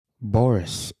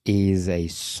Borscht is a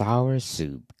sour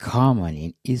soup common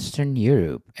in Eastern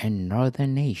Europe and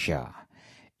Northern Asia.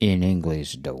 In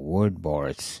English, the word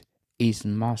borscht is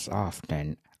most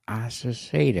often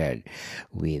associated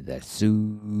with a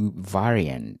soup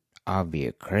variant of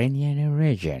Ukrainian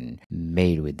origin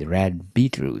made with red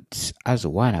beetroots as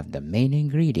one of the main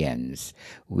ingredients,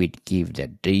 which give the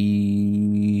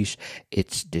dish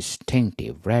its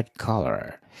distinctive red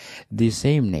color. The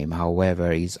same name,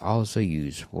 however, is also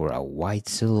used for a wide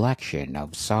selection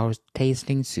of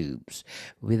sour-tasting soups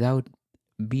without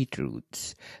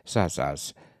beetroots, such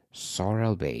as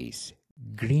sorrel-based,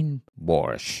 green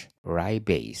borscht,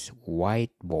 rye-based,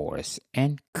 white borscht,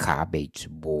 and cabbage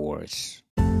borscht.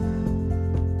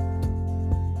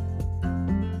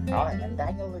 Hi, I'm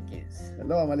Daniel Lucas.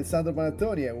 Hello, I'm Alessandro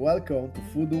Panattoni and welcome to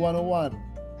Food 101.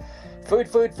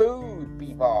 Food,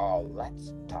 people.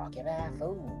 Let's talk about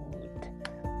food.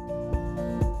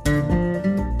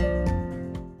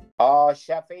 Oh,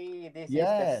 Shafi, this is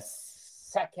the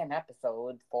second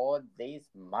episode for this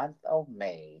month of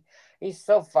May. It's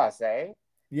so fast, eh?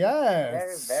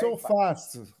 Very so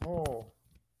fast. Oh.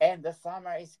 And the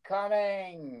summer is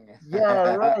coming.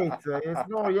 Yeah, right. It's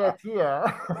not yet here.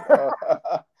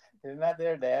 It's not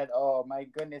there yet. Oh my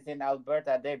goodness! In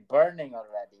Alberta, they're burning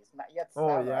already. It's not yet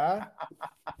summer. Oh yeah.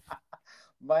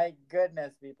 My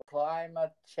goodness, people!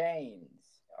 Climate change.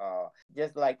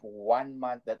 Just like 1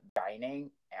 month that dining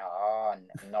on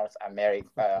North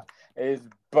America is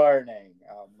burning.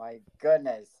 Oh my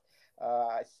goodness.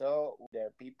 So there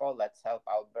are people, let's help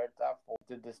Alberta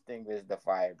to distinguish the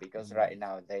fire because right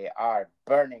now they are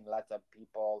burning. Lots of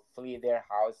people flee their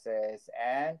houses,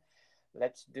 and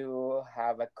let's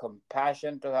have a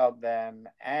compassion to help them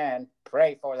and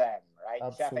pray for them, right,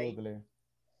 Absolutely. Shafi?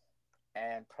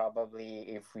 And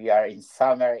probably if we are in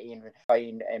summer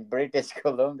in British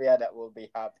Columbia, that will be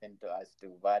happening to us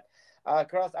too. But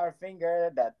cross our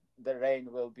finger that the rain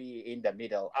will be in the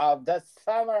middle of the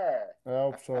summer. I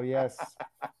hope so, yes.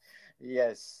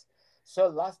 Yes. So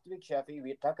last week, Shafi,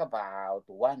 we talked about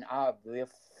one of the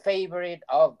favorite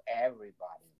of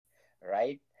everybody,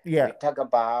 right? Yeah. We talk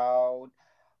about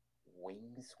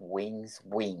wings.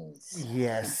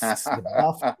 Yes, the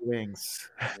buffalo wings.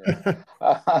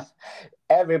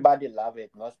 Everybody love it,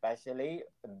 most especially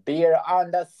beer on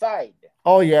the side.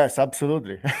 Oh yes,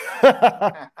 absolutely.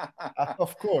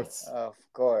 Of course. Of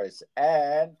course.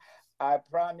 And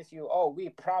we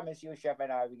promise you, Chef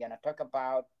and I, we're gonna talk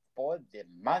about for the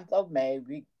month of May,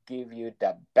 we give you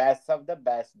the best of the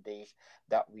best dish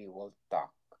that we will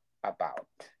talk about.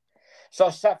 So,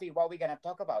 Shafi, what are we going to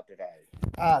talk about today?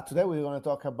 Today we're going to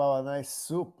talk about a nice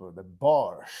soup, the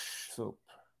borscht soup.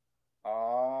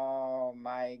 Oh,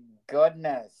 my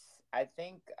goodness. I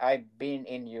think I've been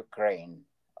in Ukraine,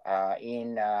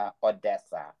 in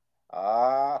Odessa.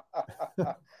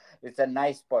 It's a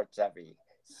nice port, Shafi.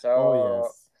 So,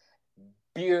 yes.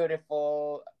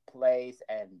 Beautiful place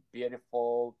and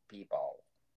beautiful people.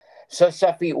 So,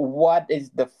 Shafi, what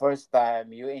is the first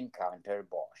time you encounter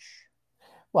borscht?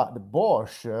 Well, the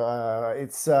borscht,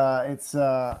 it's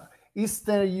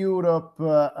Eastern Europe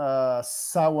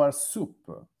sour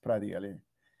soup, practically.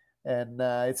 And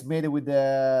it's made with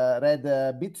the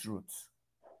red beetroots,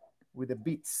 with the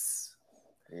beets.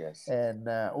 Yes. And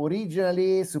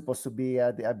originally supposed to be,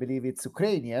 I believe it's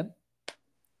Ukrainian.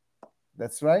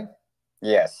 That's right?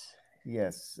 Yes.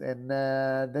 Yes. And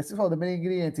that's all the main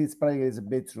ingredients is practically is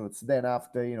beetroots. Then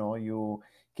after, you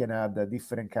can add a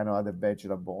different kind of other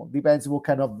vegetable. Depends what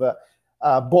kind of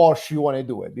borscht you want to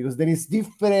do it, because there is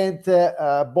different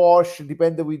borscht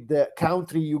depending with the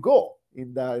country you go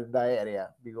in the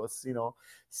area, because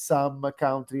some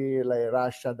country like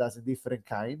Russia does a different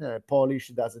kind, Polish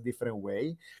does a different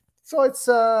way. So it's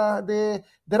the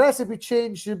recipe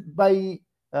changed by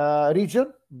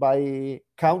region, by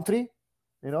country,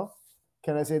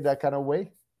 can I say that kind of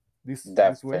way? This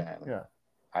way? Yeah.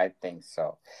 I think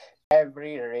so.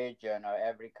 Every region or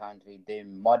every country, they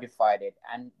modified it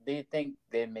and they think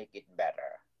they make it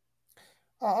better.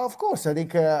 Of course, I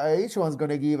think each one's going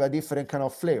to give a different kind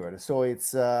of flavor. So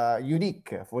it's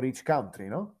unique for each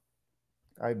country,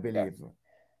 I believe.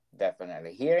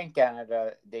 Definitely. Here in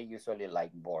Canada, they usually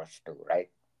like borscht too, right?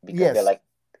 Because yes.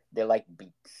 they like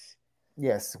beets.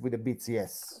 Yes, with the beets,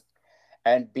 yes.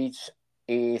 And beets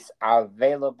is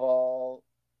available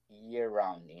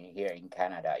year-round here in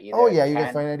Canada. Either you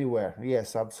can find anywhere.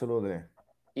 Yes, absolutely.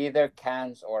 Either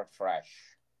cans or fresh.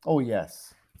 Oh,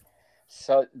 yes.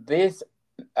 So this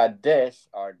dish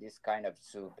or this kind of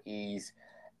soup is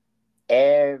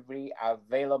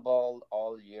available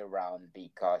all year round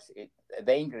because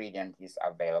the ingredient is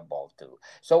available too.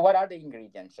 So what are the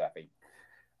ingredients, Shafi?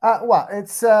 Well,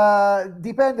 it's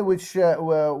depend which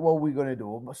what we're gonna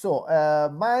do. So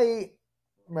my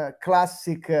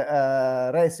classic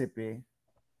recipe,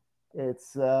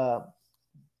 it's uh,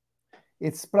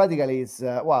 it's practically is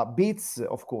well beets,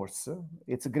 of course.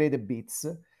 It's grated beets.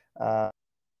 I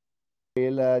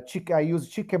use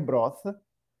chicken broth,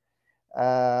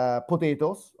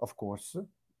 potatoes, of course,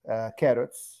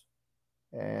 carrots,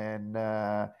 and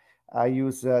I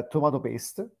use tomato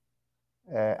paste,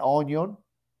 onion,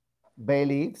 bay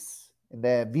leaves, and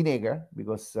then vinegar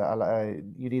because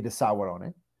you need a sour on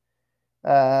it.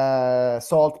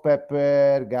 Salt,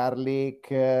 pepper, garlic,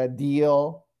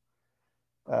 dill.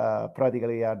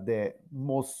 Practically are the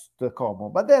most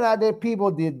common. But then other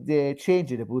people did they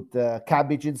change it. They put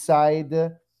cabbage inside.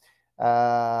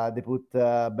 They put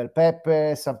bell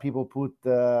pepper. Some people put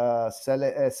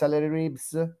celery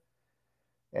ribs.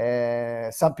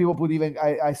 Some people put even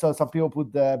I saw some people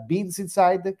put beans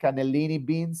inside, cannellini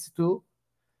beans too.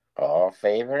 Oh,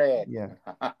 favorite. Yeah.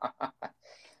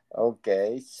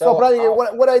 Okay, So so probably how?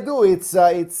 what I do it's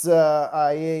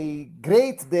I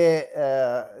grate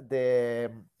the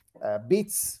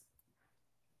beets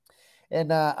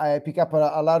and I pick up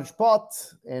a large pot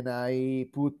and I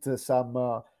put some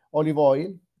olive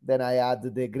oil. Then I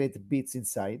add the grated beets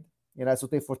inside and I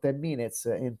saute for 10 minutes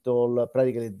until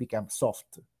practically it becomes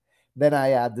soft. Then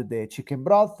I add the chicken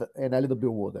broth and a little bit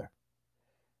of water.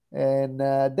 And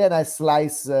then I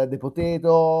slice the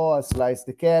potato, I slice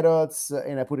the carrots,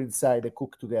 and I put it inside and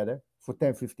cook together for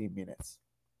 10-15 minutes.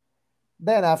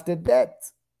 Then after that,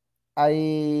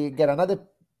 I get another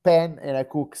pan and I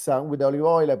cook some with olive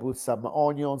oil. I put some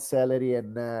onion, celery,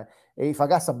 and if I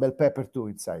got some bell pepper too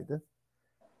inside.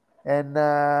 And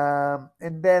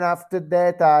then after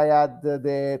that, I add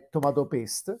the tomato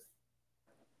paste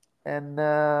and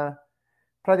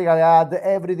practically I add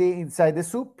everything inside the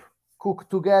soup, cook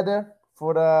together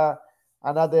for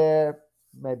another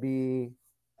maybe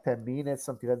 10 minutes,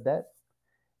 something like that.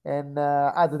 And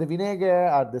add the vinegar,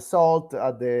 add the salt,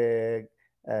 add the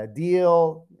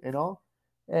dill,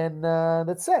 and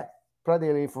that's it.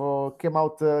 Practically for come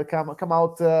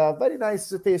out very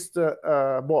nice taste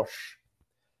borscht.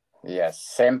 Yes,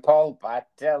 simple but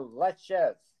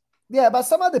delicious. Yeah, but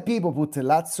some other people put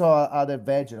lots of other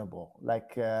vegetable,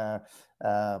 like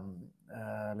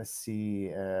let's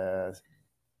see,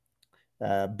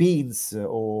 beans,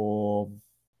 or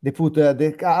they put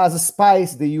as a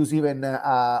spice. They use even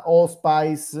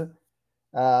allspice,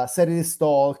 celery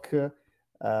stalk,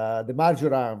 the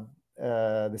marjoram,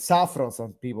 the saffron.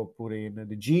 Some people put in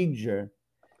the ginger.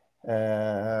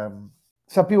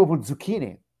 Some people put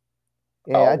zucchini.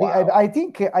 Yeah, Oh wow. I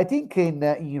think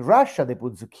in Russia they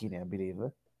put zucchini, I believe.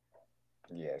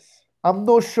 Yes. I'm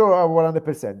not sure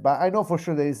 100%, but I know for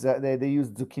sure they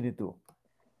use zucchini too.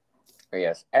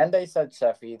 Yes, and they said,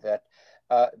 Shafi, that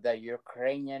the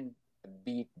Ukrainian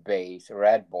beet-based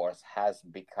red Borscht has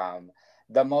become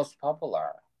the most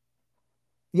popular,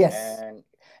 Yes,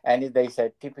 and they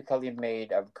said typically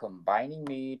made of combining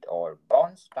meat or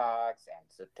bone stocks and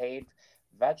sautéed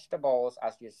vegetables,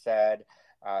 as you said,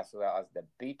 as well as the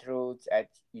beetroots. It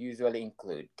usually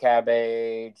include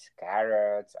cabbage,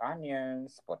 carrots,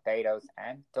 onions, potatoes,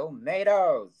 and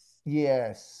tomatoes.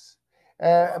 yes.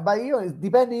 Wow. But it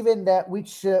depends even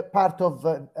which part of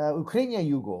Ukraine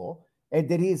you go, and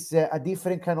there is a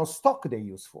different kind of stock they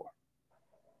use for.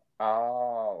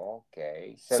 Oh,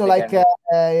 okay. So So, they like can.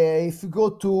 if you go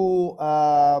to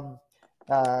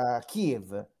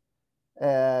Kiev,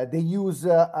 they use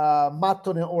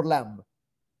mutton or lamb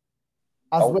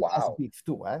as Oh, well as wow. beef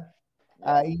too.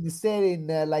 Yeah. Instead,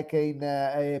 in like in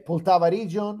Poltava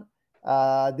region,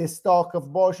 the stock of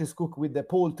borscht is cooked with the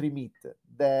poultry meat.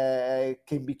 The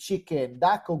can be chicken,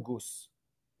 duck, or goose.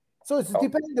 So it's Oh,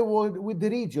 depending with the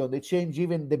region. They change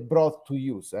even the broth to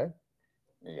use.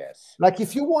 yes. Like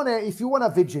if you want a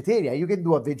vegetarian, you can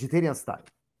do a vegetarian style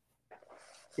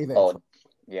eventually. Oh,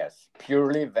 yes.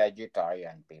 Purely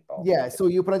vegetarian people. Yeah, so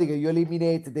you practically you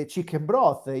eliminate the chicken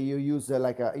broth. You use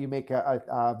you make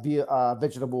a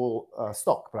vegetable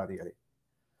stock practically.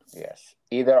 Yes.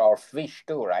 Either or fish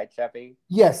too, right, Chappy?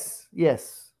 Yes,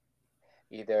 yes.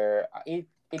 Either it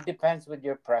depends with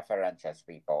your preferences,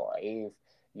 people. If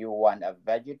you want a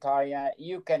vegetarian,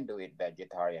 you can do it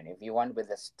vegetarian. If you want with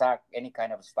the stock, any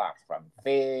kind of stocks from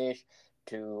fish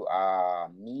to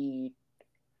meat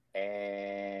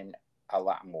and a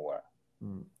lot more.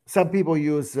 Mm. Some people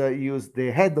use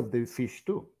the head of the fish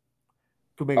too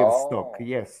to make it stock. Oh,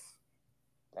 Yes,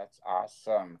 that's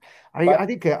awesome. I But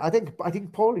think I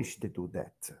think Polish they do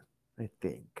that. I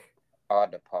think.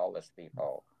 the Polish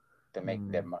people. to make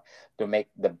Mm. them to make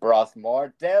the broth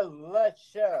more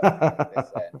delicious, as they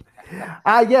said.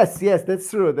 Yes, yes, that's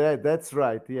true. That's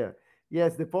right. Yeah,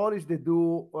 yes, the Polish they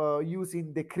do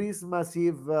using the Christmas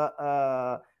Eve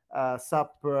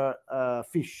supper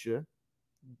fish,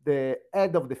 the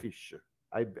head of the fish.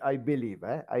 I believe.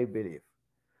 I believe.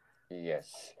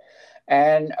 Yes.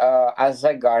 And as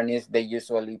a garnish, they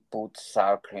usually put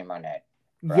sour cream on it,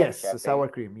 right, Yes, Chefy? sour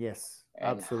cream. Yes,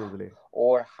 And absolutely.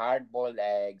 or hard-boiled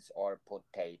eggs or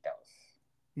potatoes.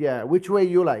 Yeah, which way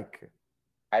you like?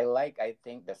 I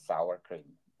think the sour cream.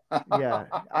 Yeah,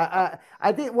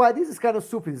 I think well, this is kind of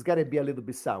soup. It's got to be a little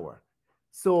bit sour.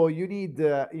 So you need,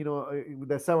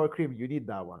 the sour cream. You need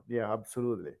that one. Yeah,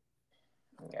 absolutely.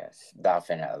 Yes,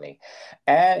 definitely.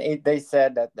 And they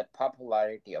said that the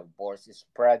popularity of boars is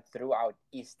spread throughout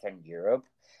Eastern Europe.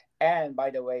 And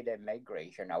by the way, the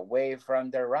migration away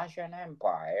from the Russian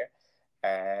Empire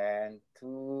and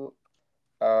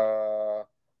uh,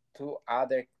 to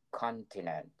other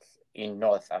continents. In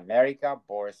North America,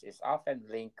 boars is often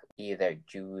linked either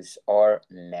Jews or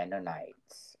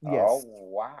Mennonites. Oh, Yes.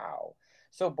 wow.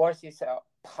 So boars is a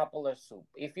popular soup.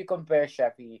 If you compare,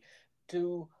 Chefy,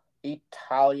 to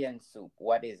Italian soup,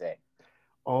 what is it?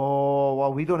 Oh,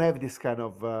 well, we don't have this kind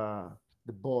of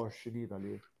the Borscht in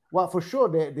Italy. Well, for sure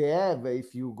they have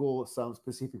if you go some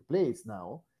specific place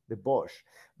now, the Borscht.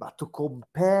 But to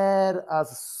compare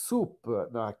as soup,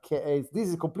 no, this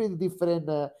is completely different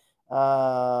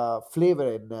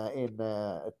flavor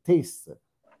and taste.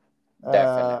 Uh,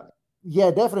 Definitely.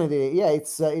 yeah, definitely. Yeah,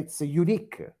 it's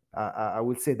unique. I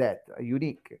would say that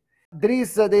unique. There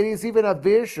is even a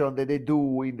version that they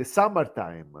do in the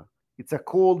summertime. It's a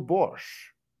cold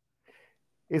borscht.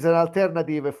 It's an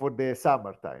alternative for the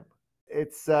summertime.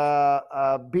 It's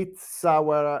a bit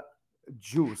sour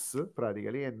juice,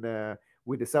 practically, and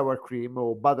with the sour cream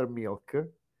or buttermilk,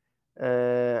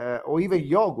 or even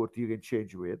yogurt you can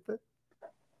change with. And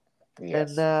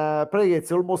Yes. practically,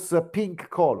 it's almost a pink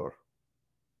color.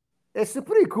 It's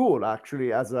pretty cool,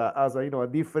 actually, as a a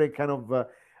different kind of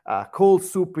cold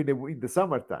soup in the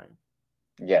summertime.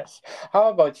 Yes. How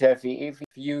about Jeffy? If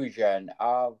fusion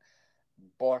of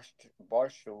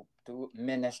borscht soup to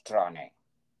minestrone?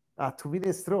 Ah, to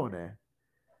minestrone.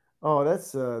 Oh,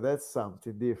 that's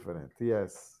something different.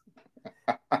 Yes.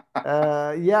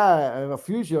 Yeah, a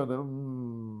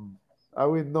fusion. I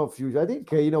will not fuse. I think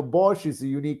Bosch is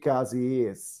unique as he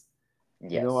is. I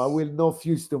Yes. will not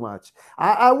fuse too much.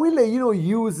 I will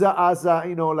use as a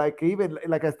like even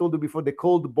like I told you before the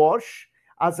cold Bosch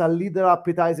as a little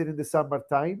appetizer in the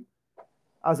summertime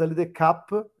as a little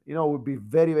cup. Would be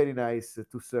very very nice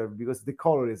to serve because the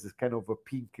color is kind of a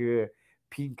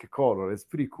pink color. It's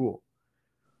pretty cool.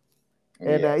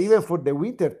 And even Yes. for the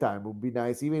winter time would be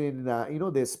nice, even in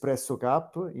the espresso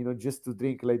cup, just to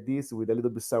drink like this with a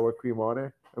little bit sour cream on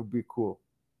it. It would be cool.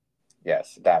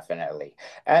 Yes, definitely.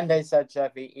 And they said,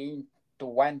 Jeffy, in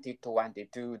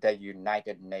 2022, the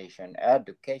United Nations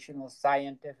Educational,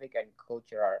 Scientific, and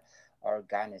Cultural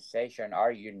Organization,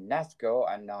 or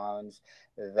UNESCO, announced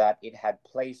that it had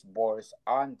placed Boers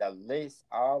on the list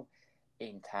of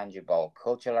intangible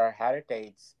cultural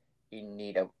heritage in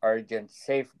need of urgent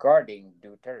safeguarding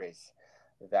due to risk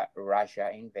that Russia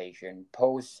invasion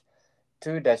posed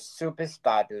to the super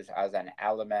status as an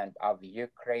element of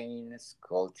Ukraine's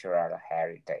cultural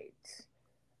heritage.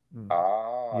 Mm.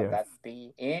 Oh, Yes. that's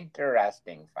be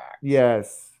interesting facts.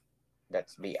 Yes.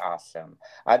 That's be awesome.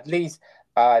 At least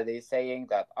they're saying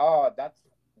that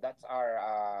that's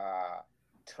our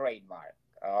trademark.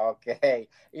 Okay.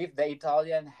 If the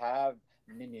Italian have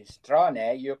minestrone,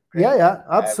 Yeah, Ukrainian yeah,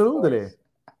 have absolutely. borscht.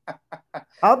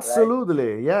 Right?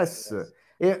 Absolutely. Yes. Yes.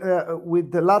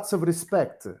 With lots of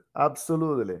respect.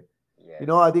 Absolutely. I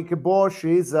Yes. think borscht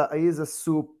is a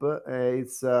soup.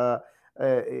 It's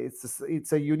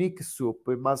a unique soup.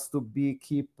 It must to be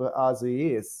keep as it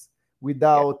is Yeah.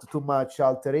 without too much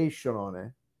alteration on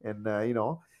it. And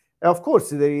of course,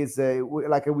 there is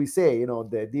like we say,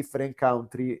 the different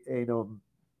country,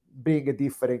 bring a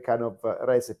different kind of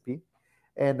recipe,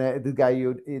 and the guy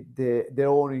their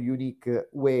own unique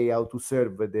way how to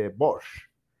serve the borscht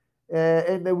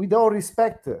and with all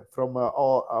respect from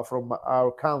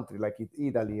our country, like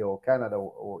Italy or Canada,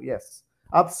 or yes,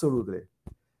 absolutely.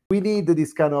 We need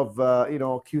this kind of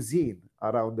cuisine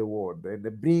around the world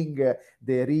and bring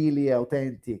the really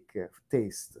authentic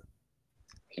taste.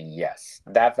 Yes,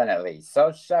 definitely.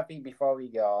 So, Shafi, before we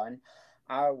go on,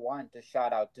 I want to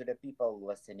shout out to the people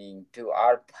listening to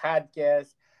our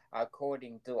podcast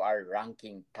according to our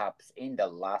ranking tops in the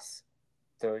last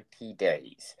 30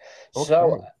 days.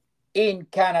 So, Okay. in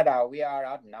Canada, we are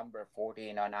at number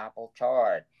 14 on Apple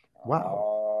chart. Wow.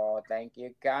 Oh, thank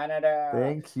you, Canada.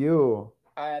 Thank you.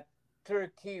 At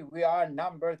Turkey, we are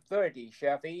number 30,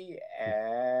 Shafi,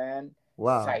 and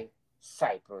Wow.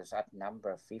 Cyprus at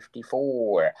number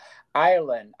 54,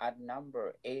 Ireland at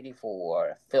number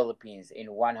 84, Philippines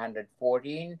in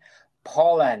 114,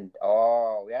 Poland.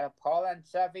 Oh, we have Poland,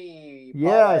 Shafi, Polish.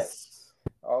 Yes.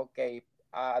 Okay,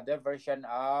 the version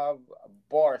of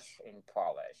Borscht in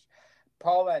Polish.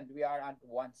 Poland, we are at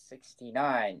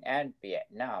 169, and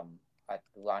Vietnam at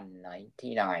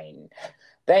 199.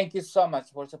 Thank you so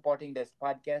much for supporting this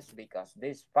podcast because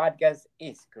this podcast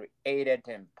is created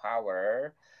to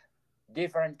empower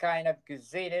different kind of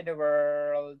cuisine in the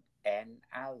world and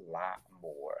a lot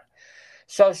more.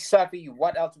 So, Shafi,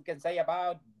 what else we can say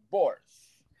about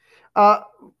borscht? Uh,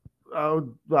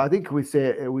 I think we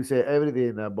say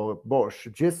everything about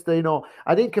Borscht. Just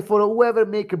I think for whoever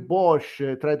make a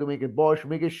Borscht, try to make a Borscht,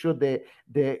 making sure the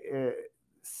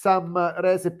some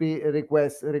recipe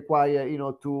requests require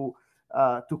to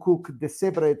cook the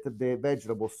separate the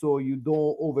vegetables, so you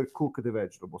don't overcook the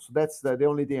vegetables. So that's the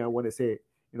only thing I want to say.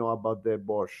 About the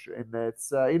Borscht, and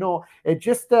it's it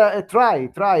just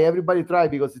try everybody try,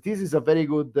 because this is a very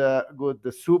good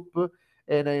soup,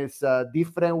 and it's a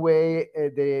different way.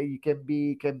 You can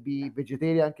be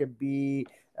vegetarian, can be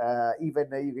even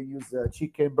you can use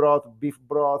chicken broth, beef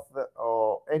broth,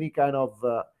 or any kind of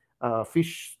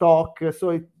fish stock.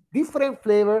 So it different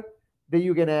flavor that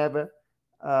you can have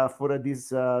for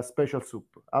this special soup.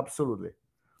 Absolutely.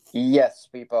 Yes,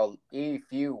 people,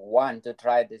 if you want to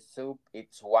try the soup,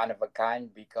 it's one of a kind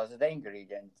because the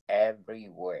ingredients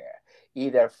everywhere,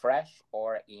 either fresh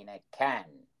or in a can,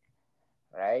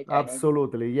 right?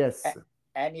 Absolutely, yes.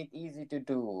 And it easy to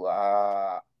do.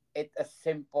 It's a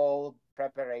simple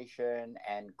preparation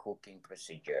and cooking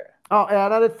procedure. Oh, and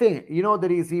another thing,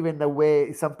 there is even the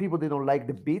way some people they don't like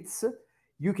the beets.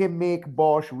 You can make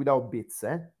borscht without beets,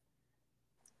 eh?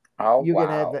 Oh You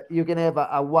can have wow!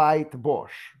 a white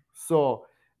borscht. So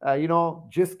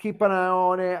just keep an eye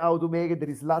on it, how to make it. There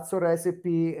is lots of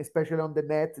recipe, especially on the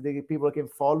net, that people can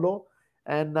follow.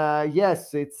 And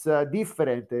yes, it's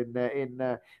different.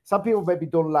 In some people maybe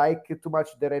don't like too much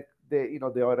the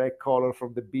red color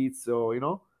from the beets, or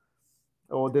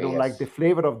they don't like the Yes,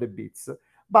 flavor of the beets.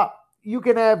 But you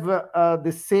can have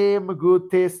the same good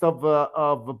taste of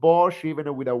borscht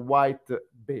even with a white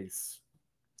base.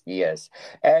 yes,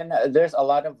 and there's a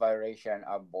lot of variation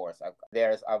of borscht.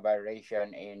 There's a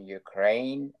variation in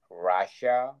Ukraine,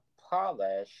 Russia,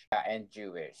 Polish, and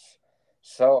Jewish.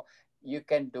 So you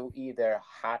can do either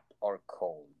hot or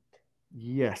cold.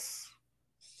 Yes.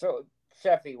 So,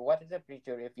 Chefy, what is the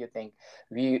procedure if you think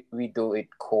we do it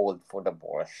cold for the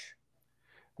borscht?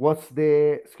 What's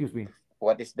the excuse me?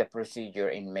 What is the procedure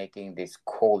in making this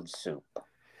cold soup?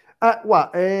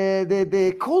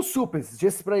 The cold soup is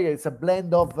just it's a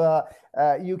blend of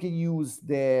you can use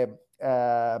the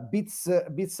beet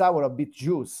sour or beet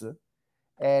juice,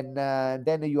 and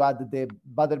then you add the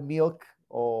buttermilk,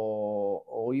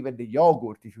 or even the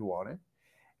yogurt if you want it,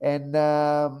 and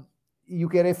you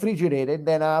can refrigerate it. And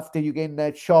then after you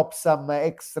can chop some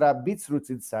extra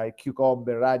beetroots inside,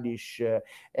 cucumber, radish,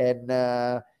 and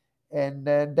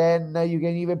then you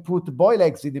can even put boiled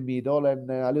eggs in the middle, and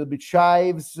a little bit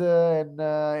chives, and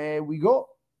we go.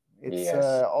 It's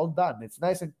Yes, all done. It's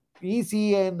nice and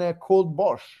easy, and cold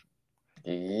borscht.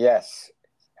 yes.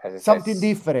 As I said, Something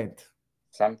different.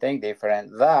 something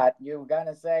different. That you're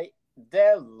gonna say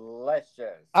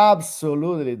delicious.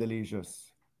 Absolutely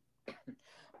delicious.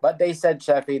 But they said,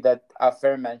 Chefy, that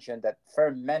mentioned that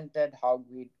fermented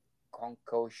hogweed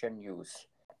concoction use.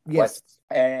 Yes.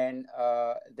 And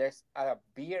there's a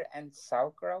beer and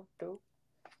sauerkraut too.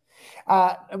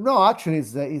 No, actually,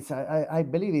 I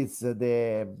believe it's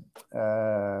the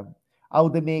how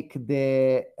they make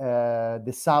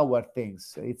the sour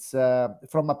things. It's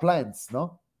from a plants,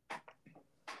 no?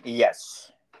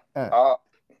 Yes. Uh, Uh,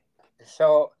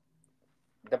 so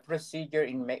the procedure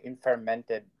in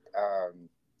fermented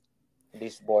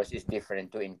this borscht is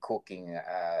different to in cooking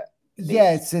this.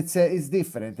 yes, it's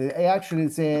different. Actually,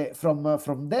 it's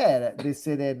from there. They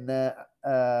say then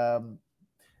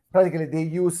practically they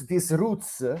use these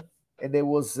roots, and they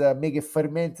was make it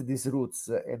ferment these roots,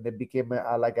 and they became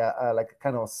like a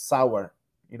kind of sour,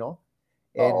 you know.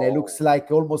 And it looks Oh,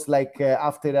 like almost like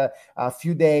after a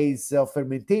few days of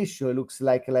fermentation, it looks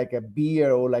like a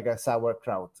beer or like a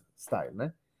sauerkraut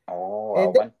style. oh, I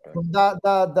And then want to. from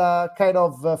the kind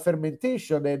of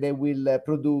fermentation, they will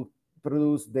produce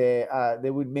they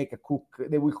will make a cook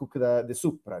they will cook the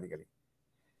soup practically.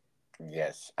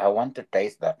 Yes, I want to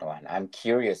taste that one. I'm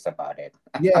curious about it.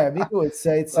 Yeah, me too. It's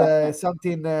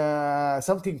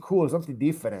something cool, something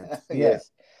different. Yeah.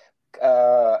 Yes,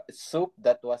 soup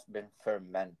that was been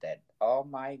fermented. Oh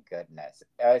my goodness.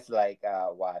 It's like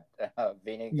what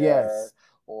vinegar Yes.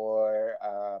 or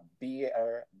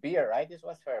beer, right? This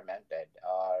was fermented.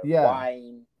 Yeah.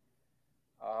 Wine.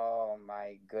 Oh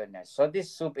my goodness. So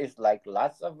this soup is like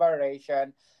lots of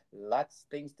variation, lots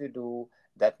things to do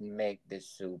that make this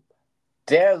soup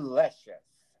delicious.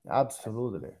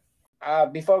 Absolutely.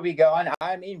 Before we go on,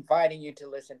 I'm inviting you to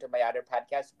listen to my other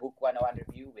podcast, Book 101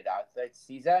 Review, with our third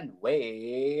season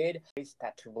with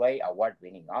statutory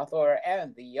award-winning author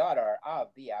and the author of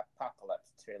the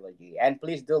Apocalypse trilogy. And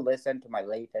please do listen to my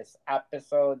latest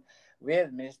episode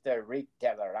with Mr. Rick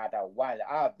Delarada, one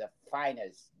of the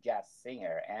finest jazz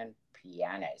singer and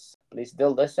pianist. Please do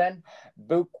listen,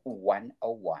 Book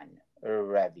 101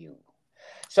 Review.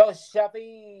 So,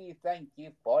 Shafi, thank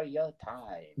you for your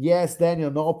time. Yes, Daniel,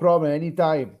 no problem.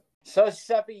 Anytime. So,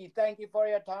 Shafi, thank you for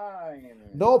your time.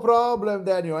 No problem,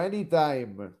 Daniel.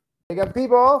 Anytime. Again,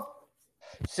 people.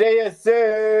 See you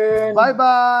soon. Bye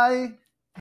bye.